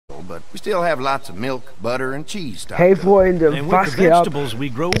seasonal, but we still have lots of milk, butter, and cheese stocked Hey up. Freunde, was geht ab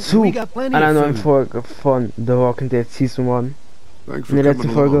zu we got plenty einer of neuen food. Folge von The Walking Dead Season 1. In der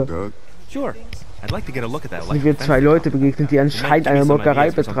letzten Folge Sure. I'd like to get a look at that. sind wir zwei Leute begegnet, die anscheinend eine Molkerei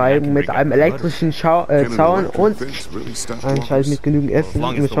betreiben mit einem elektrischen Zaun und anscheinend mit genügend Essen.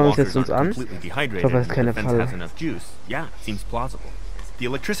 Wir schauen uns jetzt uns an. Ich hoffe, das ist keine Falle. Yeah, seems plausible. The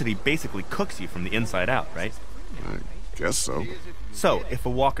electricity basically cooks you from the inside out, right? I guess so. So, if a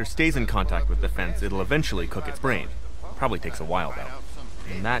walker stays in contact with the fence, it'll eventually cook its brain. Probably takes a while,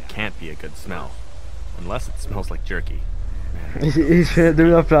 though. And that can't be a good smell. Unless it smells like jerky. Ich finde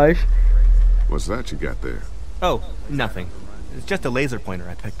Dönerfleisch. What's that you got there? Oh, nothing. It's just a laser pointer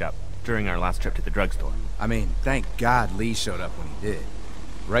I picked up during our last trip to the drugstore. I mean, thank God Lee showed up when he did.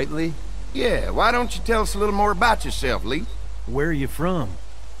 Right, Lee? Yeah, why don't you tell us a little more about yourself, Lee? Where are you from?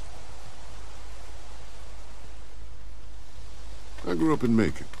 I grew up in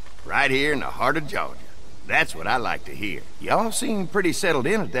Macon. Right here in the heart of Georgia. That's what I like to hear. Y'all seem pretty settled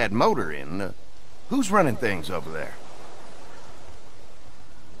in at that motor inn. Who's running things over there?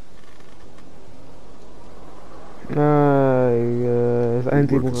 Ist eine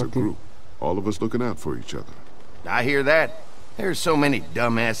We work as a Demokratie. group, all of us looking out for each other. I hear that. There's so many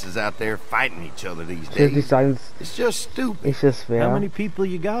dumbasses out there fighting each other these Ich will nicht days. sagen, It's just stupid. ich es How wäre. many people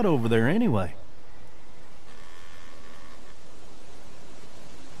you got over there anyway?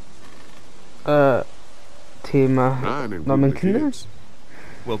 Thema 9 including Namen the Kinder? kids.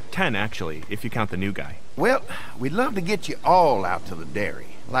 Well, 10 actually, if you count the new guy. Well, we'd love to get you all out to the dairy.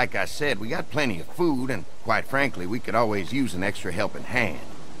 Like I said, we got plenty of food, and quite frankly, we could always use an extra helping hand.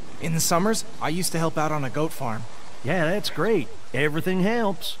 In the summers, I used to help out on a goat farm. Yeah, that's great. Everything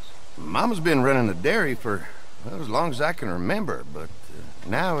helps. Mama's been running the dairy for, well, as long as I can remember, but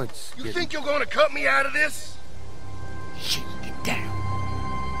now it's You getting... think you're gonna cut me out of this? Shit, get down.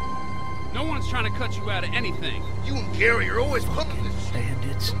 No one's trying to cut you out of anything. You and Gary are always pulling this shit.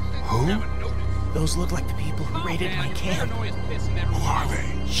 Bandits. Who? Those look like the people who raided my camp. Who are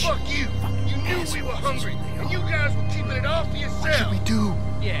they? Fuck you! You knew we were hungry, and you guys were keeping it all for yourself. What should we do?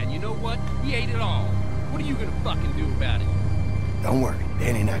 Yeah, and you know what? We ate it all. What are you gonna fucking do about it? Don't worry,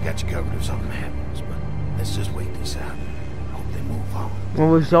 Danny and I got you covered if something happens, but let's just wait this out. Hope they move on.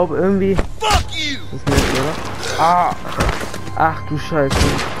 Aber ich glaube irgendwie... Fuck you! Das ist nicht, oder? Ah! Ach du Scheiße.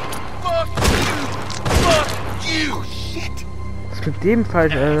 Fuck you! Fuck you! Oh, shit! Das klingt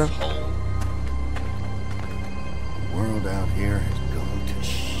ebenfalls, Alter. The world out here has gone to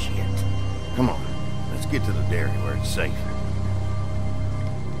shit. Come on, let's get to the dairy where it's safe.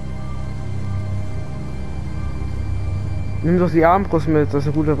 Nimm doch die Armbrust mit, das ist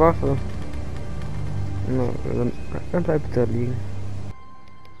eine gute Waffe. Na, dann bleibt da liegen.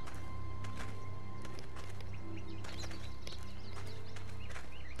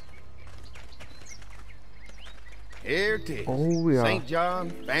 Here it is. Oh ja, St. John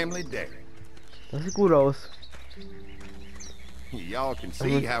Family Dairy. das sieht gut aus. Y'all can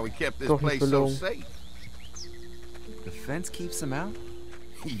see how we kept this Doch place nicht so belogen. safe. The fence keeps them out?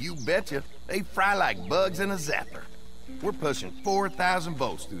 You betcha. They fry like bugs in a zapper. We're pushing 4,000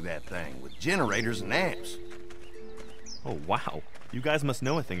 volts through that thing with generators and amps. Oh, wow. You guys must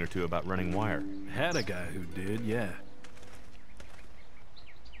know a thing or two about running wire. Had a guy who did, yeah.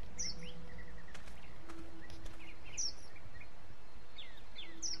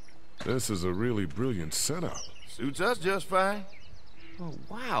 This is a really brilliant setup. Suits us just fine. Oh,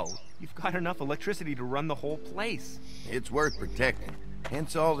 wow. You've got enough electricity to run the whole place. It's worth protecting.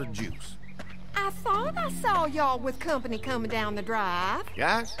 Hence all the juice. I thought I saw y'all with company coming down the drive.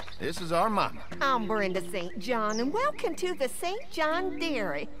 Guys, this is our mama. I'm Brenda St. John, and welcome to the St. John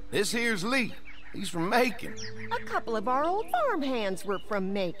Dairy. This here's Lee. He's from Macon. A couple of our old farm hands were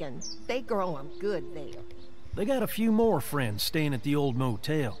from Macon. They grow 'em good there. They got a few more friends staying at the old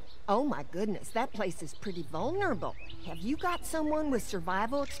motel. Oh my goodness, that place is pretty vulnerable. Have you got someone with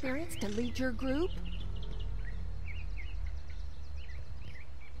survival experience to lead your group?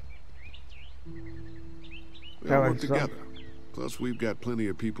 We all work together. Plus, we've got plenty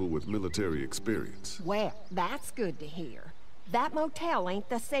of people with military experience. Well, that's good to hear. That motel ain't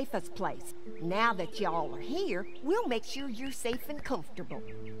the safest place. Now that y'all are here, we'll make sure you're safe and comfortable.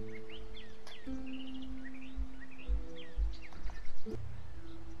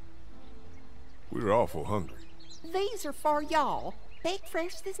 We're awful hungry. These are for y'all. Baked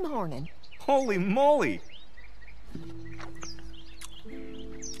fresh this morning. Holy moly!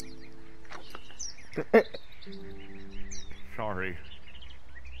 Sorry.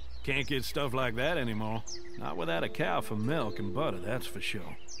 Can't get stuff like that anymore. Not without a cow for milk and butter, that's for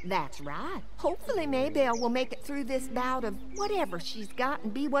sure. That's right. Hopefully Maybelle will make it through this bout of whatever she's got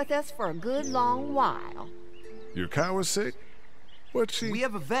and be with us for a good long while. Your cow is sick? What's she? We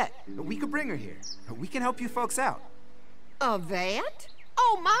have a vet. We could bring her here. We can help you folks out. A vet?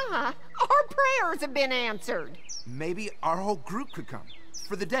 Oh my! Our prayers have been answered. Maybe our whole group could come.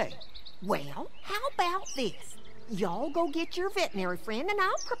 For the day. Well, how about this? Y'all go get your veterinary friend and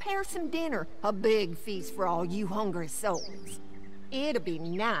I'll prepare some dinner. A big feast for all you hungry souls. It'll be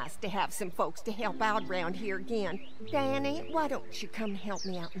nice to have some folks to help out around here again. Danny, why don't you come help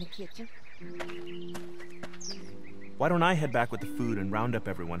me out in the kitchen? Why don't I head back with the food and round up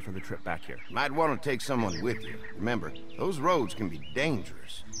everyone for the trip back here? Might want to take someone with you. Remember, those roads can be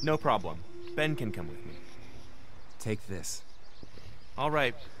dangerous. No problem. Ben can come with me. Take this. All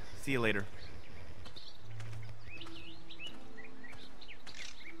right. See you later.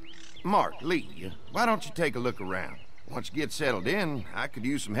 Mark, Lee, why don't you take a look around? Once you get settled in, I could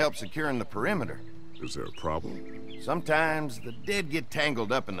use some help securing the perimeter. Is there a problem? Sometimes the dead get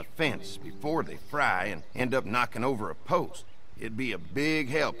tangled up in the fence before they fry and end up knocking over a post. It'd be a big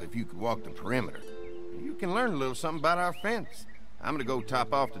help if you could walk the perimeter. You can learn a little something about our fence. I'm gonna go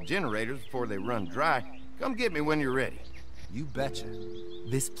top off the generators before they run dry. Come get me when you're ready. You betcha.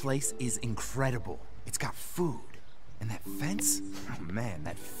 This place is incredible. It's got food. And that fence? Oh man,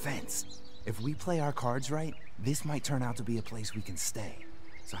 that fence. If we play our cards right, this might turn out to be a place we can stay.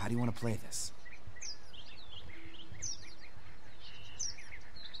 So how do you want to play this?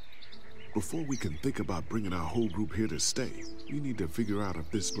 Before we can think about bringing our whole group here to stay, we need to figure out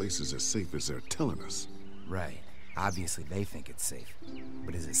if this place is as safe as they're telling us. Right. Obviously they think it's safe.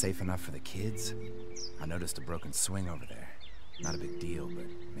 But is it safe enough for the kids? I noticed a broken swing over there. Not a big deal, but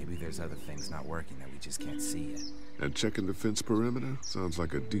maybe there's other things not working that we just can't see yet. And checking the fence perimeter sounds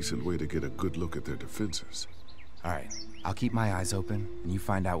like a decent way to get a good look at their defenses. All right, I'll keep my eyes open, and you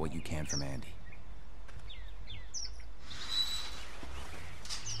find out what you can from Andy.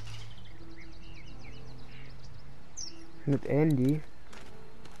 Mit Andy.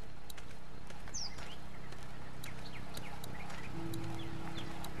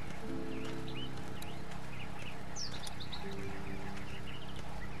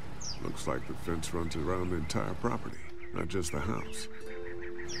 Looks like the fence runs around the entire property, not just the house.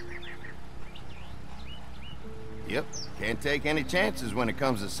 Yep, can't take any chances when it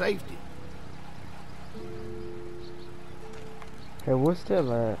comes to safety. Er wusste,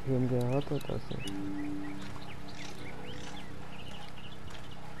 weil er eben gehört hat, dass er...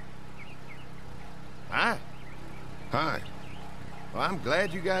 Hi. Hi. Well, I'm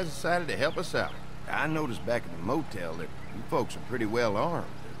glad you guys decided to help us out. I noticed back at the motel that you folks are pretty well armed.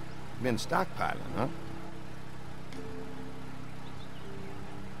 Been stockpiling, huh?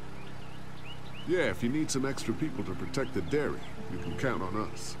 Yeah, if you need some extra people to protect the dairy, you can count on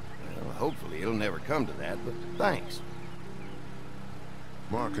us. Well, hopefully it'll never come to that, but thanks.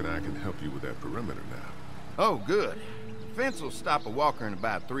 Mark and I can help you with that perimeter now. Oh, good. The fence will stop a walker in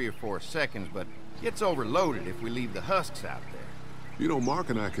about 3 or 4 seconds, but gets overloaded if we leave the husks out there. You know,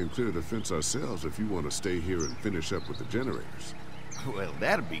 Mark and I can clear the fence ourselves if you want to stay here and finish up with the generators. Well,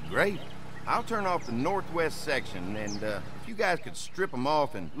 that'd be great. I'll turn off the northwest section, and if you guys could strip them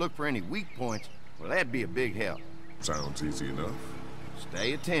off and look for any weak points, well, that'd be a big help. Sounds easy enough.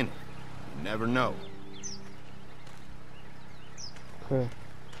 Stay attentive. You never know. Okay.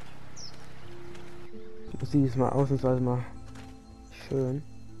 Musik ist mal ausnahmsweise mal schön.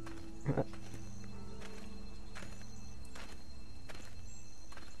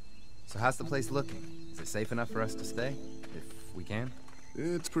 So how's the place looking? Is it safe enough for us to stay? If we can?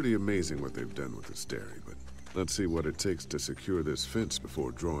 It's pretty amazing what they've done with this dairy, but let's see what it takes to secure this fence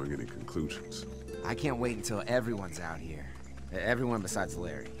before drawing any conclusions. I can't wait until everyone's out here. Everyone besides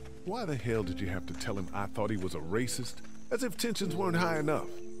Larry. Why the hell did you have to tell him I thought he was a racist? As if tensions weren't high enough.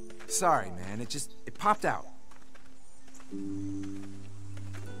 Sorry, man. It popped out.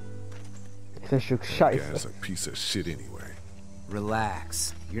 Ist ein Stück Scheiße. Guy's a piece of shit anyway.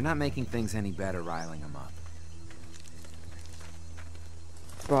 Relax. You're not making things any better riling him up.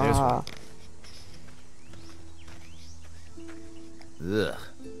 Bah. Ugh.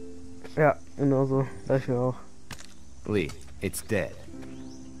 Ja, genau so. Sag ich mir auch. Lee, it's dead.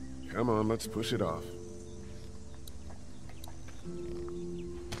 Come on, let's push it off.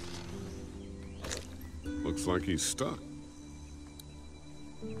 Looks like he's stuck.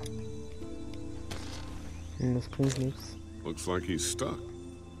 Das bringt nichts. Looks like he's stuck.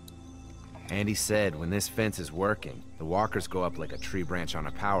 Andy said when this fence is working, the walkers go up like a tree branch on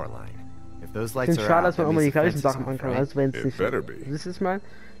a power line. If those Ich lights finde are schade, out, dass man that immer means die the fence gleichen is Sachen off, machen kann, right? als wenn es It nicht. better be. Das ist mal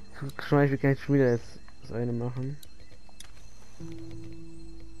Zum Beispiel kann ich schon wieder jetzt das eine machen.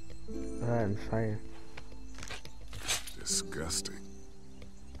 Ah, ein Pfeil. Disgusting.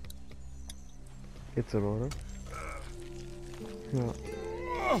 Geht's aber, oder? Ja.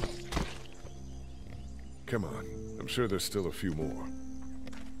 Come on. I'm sure there's still a few more.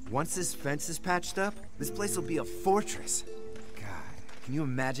 Once this fence is patched up, this place will be a fortress. God, can you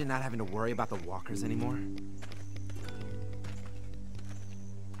imagine not having to worry about the walkers anymore?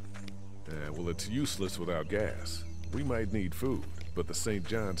 Yeah, well, it's useless without gas. We might need food, but the St.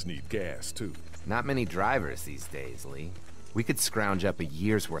 John's need gas, too. Not many drivers these days, Lee. We could scrounge up a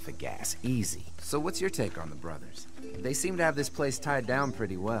year's worth of gas, easy. So what's your take on the brothers? They seem to have this place tied down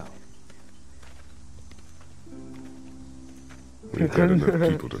pretty well. We've got enough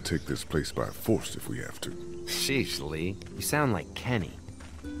people to take this place by force if we have to. Sheesh, Lee. You sound like Kenny.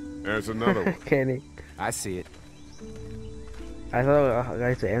 There's another one. Kenny. I see it. Also auch gar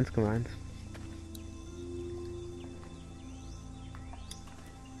nicht so ernst gemeint.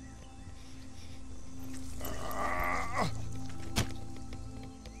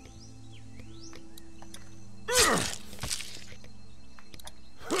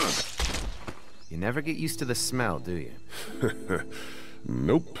 You never get used to the smell, do you?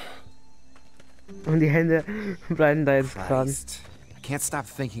 Nope. Und die Hände bleiben da jetzt dran. I can't stop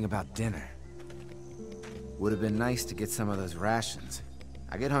thinking about dinner. Would have been nice to get some of those rations.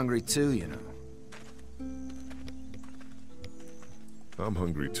 I get hungry too, you know. I'm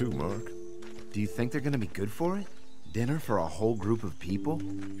hungry too, Mark. Do you think they're gonna be good for it? Dinner for a whole group of people?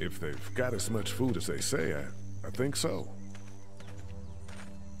 If they've got as much food as they say, I think so.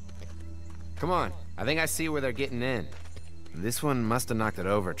 Come on, I think I see where they're getting in. This one must have knocked it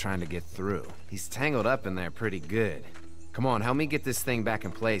over trying to get through. He's tangled up in there pretty good. Come on, help me get this thing back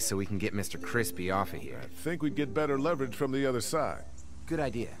in place so we can get Mr. Crispy off of here. I think we'd get better leverage from the other side. Good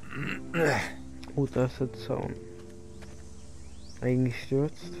idea. Oh, da ist der Zaun.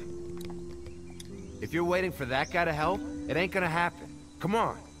 Eingestürzt. If you're waiting for that guy to help, it ain't gonna happen. Come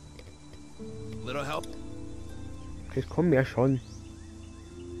on. Little help? Das kommen ja schon.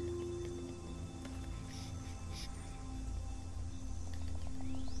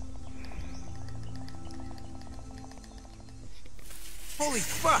 Holy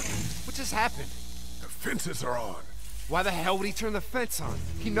fuck! What just happened? The fences are on. Why the hell would he turn the fence on?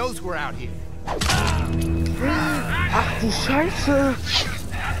 He knows we're out here. Ach du Scheiße!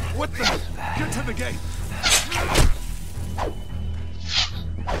 What the? Get to the gate!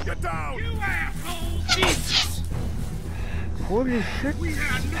 Get down! You asshole! Jesus! Holy shit! We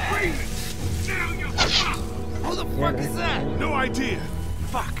had an agreement! Now you're fucked! Who the fuck is that? No idea!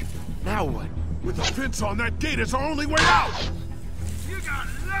 Fuck! Now what? With the fence on, that gate is our only way out! You got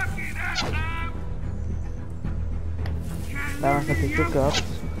lucky that time! Da hat er Glück gehabt.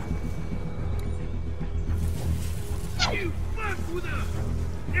 You fuck with us!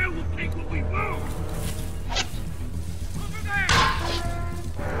 Now we'll take what we want! Over there!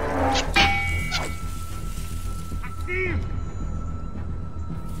 I see him!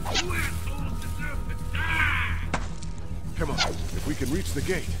 You assholes deserve to die! Come on, if we can reach the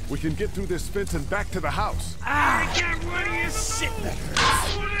gate, we can get through this fence and back to the house. I got one of your shit that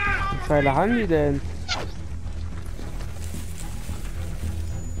hurts! Wie Pfeile haben die denn?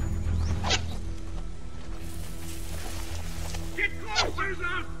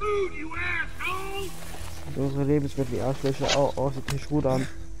 Unsere Lebensmittel, die Arschlöcher, auch sieht nicht gut an.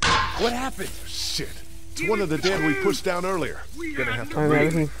 What happened? Shit. It's one of the dead we pushed down earlier. Gonna have to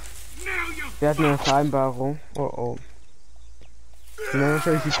wir hatten eine Vereinbarung. Oh oh. Na,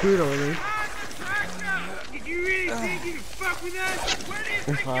 wahrscheinlich die Köder, oder nicht?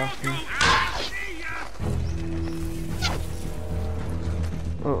 Ich frage mich.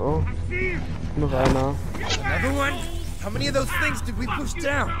 Oh oh. Noch einer. Another one? How many of those things did we push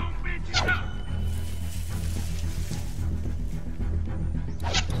down?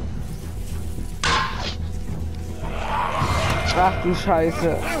 Ach du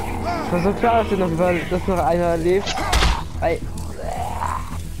Scheiße. Das war so klar, dass noch einer lebt. Ey.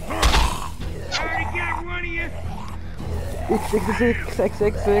 X.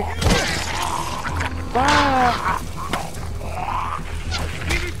 Ah.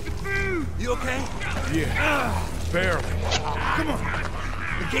 You okay? Yeah, barely. Come on.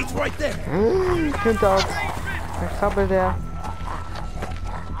 The gate's right there. Könnte auch. Da krabbelt er.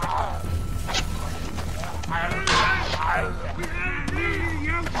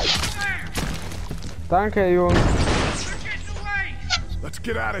 Danke, Jungs. Let's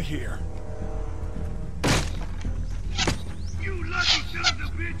get out of here. You lucky sons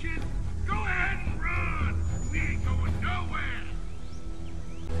of bitches! Go ahead and run! We ain't going nowhere!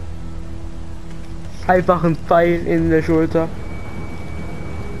 Einfach ein Pfeil in der Schulter.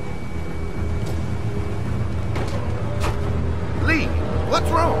 Lee, what's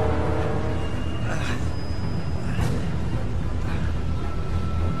wrong?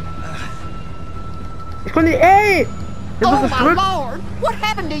 Ich konnte nicht, ey! Oh my lord! What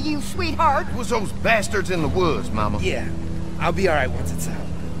happened to you, sweetheart? It was those bastards in the woods, Mama. Yeah, I'll be alright once it's out.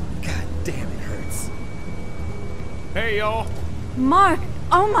 God damn, it hurts. Hey, y'all. Mark,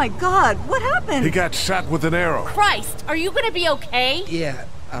 oh my god, what happened? He got shot with an arrow. Christ, are you gonna be okay? Yeah,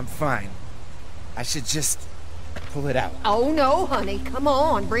 I'm fine. I should just pull it out. Oh no, honey, come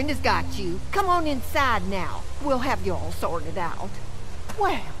on. Brenda's got you. Come on inside now. We'll have you all sorted out.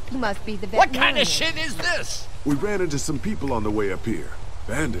 Well, he must be the veterinarian. What kind of shit is this? We ran into some people on the way up here.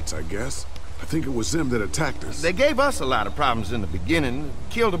 Bandits, I guess. I think it was them that attacked us. They gave us a lot of problems in the beginning,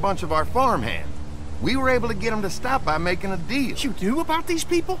 killed a bunch of our farmhands. We were able to get them to stop by making a deal. You knew about these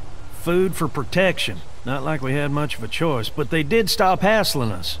people? Food for protection. Not like we had much of a choice, but they did stop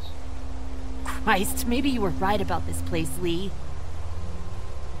hassling us. Christ, maybe you were right about this place, Lee.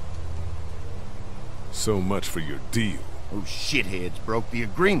 So much for your deal. Those shitheads broke the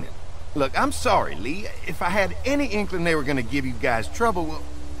agreement. Look, I'm sorry, Lee. If I had any inkling they were gonna give you guys trouble, well,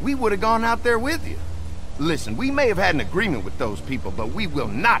 we would have gone out there with you. Listen, we may have had an agreement with those people, but we will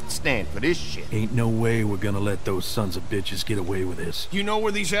not stand for this shit. Ain't no way we're gonna let those sons of bitches get away with this. You know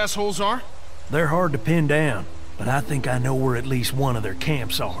where these assholes are? They're hard to pin down, but I think I know where at least one of their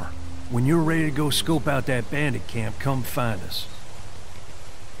camps are. When you're ready to go scope out that bandit camp, come find us.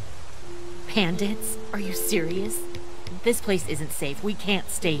 Bandits? Are you serious? This place isn't safe. We can't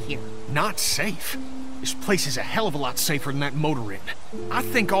stay here. Not safe? This place is a hell of a lot safer than that motor inn. I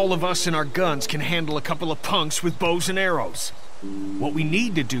think all of us and our guns can handle a couple of punks with bows and arrows. What we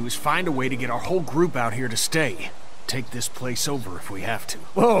need to do is find a way to get our whole group out here to stay. Take this place over if we have to.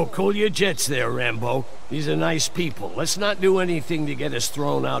 Whoa, cool your jets there, Rambo. These are nice people. Let's not do anything to get us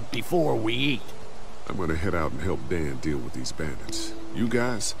thrown out before we eat. I'm gonna head out and help Dan deal with these bandits. You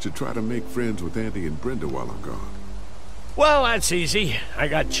guys should try to make friends with Andy and Brenda while I'm gone. Well, that's easy. I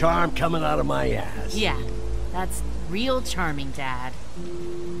got charm coming out of my ass. Yeah, that's real charming, Dad.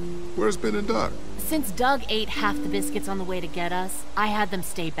 Where's Ben and Doug? Since Doug ate half the biscuits on the way to get us, I had them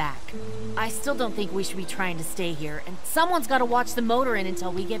stay back. I still don't think we should be trying to stay here, and someone's got to watch the motor inn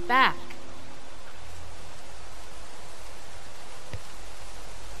until we get back.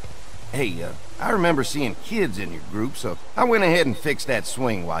 Hey, I remember seeing kids in your group, so I went ahead and fixed that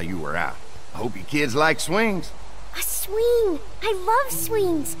swing while you were out. I hope you kids like swings. A swing! I love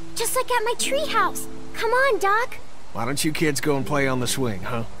swings! Just like at my treehouse. Come on, Doc. Why don't you kids go and play on the swing,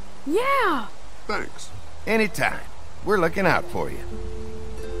 huh? Yeah! Thanks. Anytime. We're looking out for you.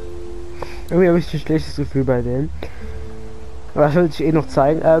 Irgendwie habe ich ein schlechtes Gefühl bei denen. Aber das will ich eh noch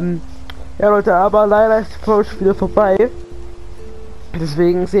zeigen. Ja Leute, aber leider ist die Folge wieder vorbei.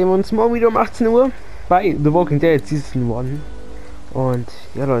 Deswegen sehen wir uns morgen wieder um 18 Uhr bei The Walking Dead Season 1. Und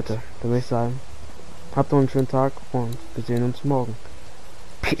ja Leute, dann würde ich sagen, habt noch einen schönen Tag und wir sehen uns morgen.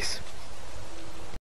 Peace.